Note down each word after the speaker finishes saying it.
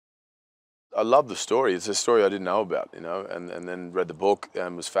I love the story. It's a story I didn't know about, and then read the book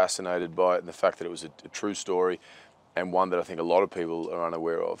and was fascinated by it and the fact that it was a true story and one that I think a lot of people are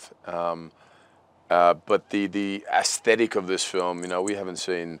unaware of. But the aesthetic of this film, we haven't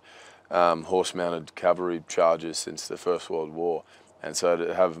seen horse-mounted cavalry charges since the First World War, and so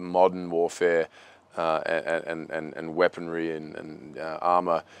to have modern warfare and weaponry and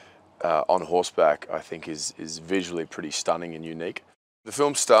armor on horseback, I think is visually pretty stunning and unique. The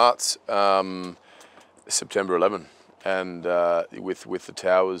film starts September 11, and with the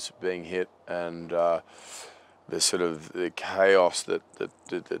towers being hit and the sort of the chaos that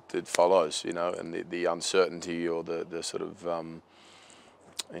follows, and the uncertainty or the sort of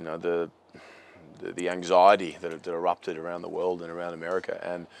the anxiety that erupted around the world and around America.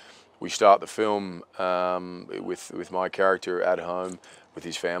 And we start the film with my character at home with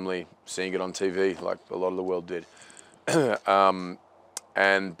his family, seeing it on TV like a lot of the world did.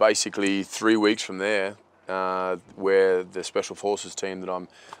 And basically 3 weeks from there, where the Special Forces team that I'm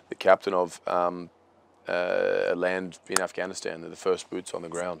the captain of land in Afghanistan. They're the first boots on the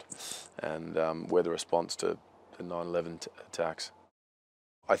ground, and we're the response to the 9/11 attacks.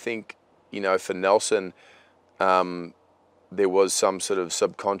 I think, for Nelson, there was some sort of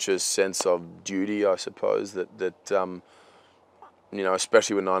subconscious sense of duty, I suppose, that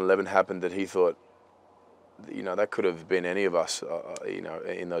especially when 9/11 happened, that he thought, that could have been any of us,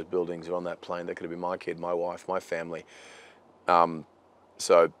 in those buildings or on that plane. That could have been my kid, my wife, my family.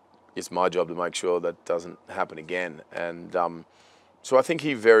 So it's my job to make sure that doesn't happen again. And so I think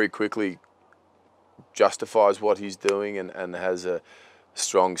he very quickly justifies what he's doing and has a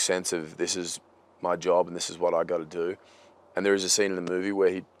strong sense of, this is my job and this is what I got to do. And there is a scene in the movie where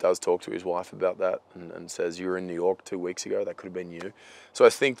he does talk to his wife about that and says, "You were in New York 2 weeks ago, that could have been you." So I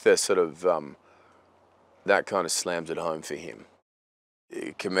think there's sort of that kind of slams it home for him.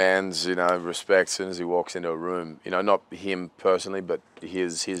 He commands, respect as soon as he walks into a room. Not him personally, but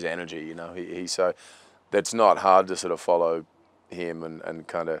his energy. He so that's not hard to sort of follow him and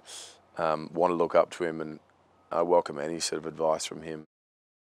kind of want to look up to him, and I welcome any sort of advice from him.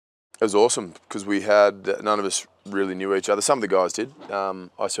 It was awesome because we had none of us really knew each other. Some of the guys did.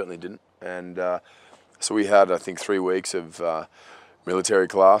 I certainly didn't, and so we had, I think, 3 weeks of military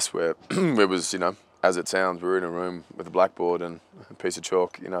class where it was, as it sounds, we were in a room with a blackboard and a piece of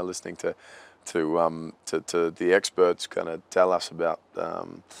chalk, listening to the experts kind of tell us about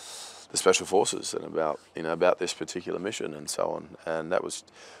the Special Forces and about this particular mission and so on. And that was,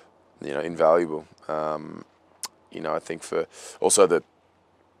 invaluable. I think for also the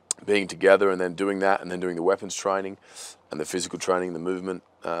being together and then doing that and then doing the weapons training and the physical training, the movement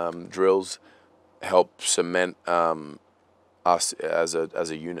drills help cement us as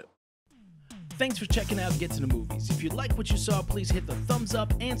a unit. Thanks for checking out Get to the Movies. If you like what you saw, please hit the thumbs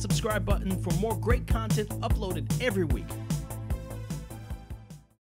up and subscribe button for more great content uploaded every week.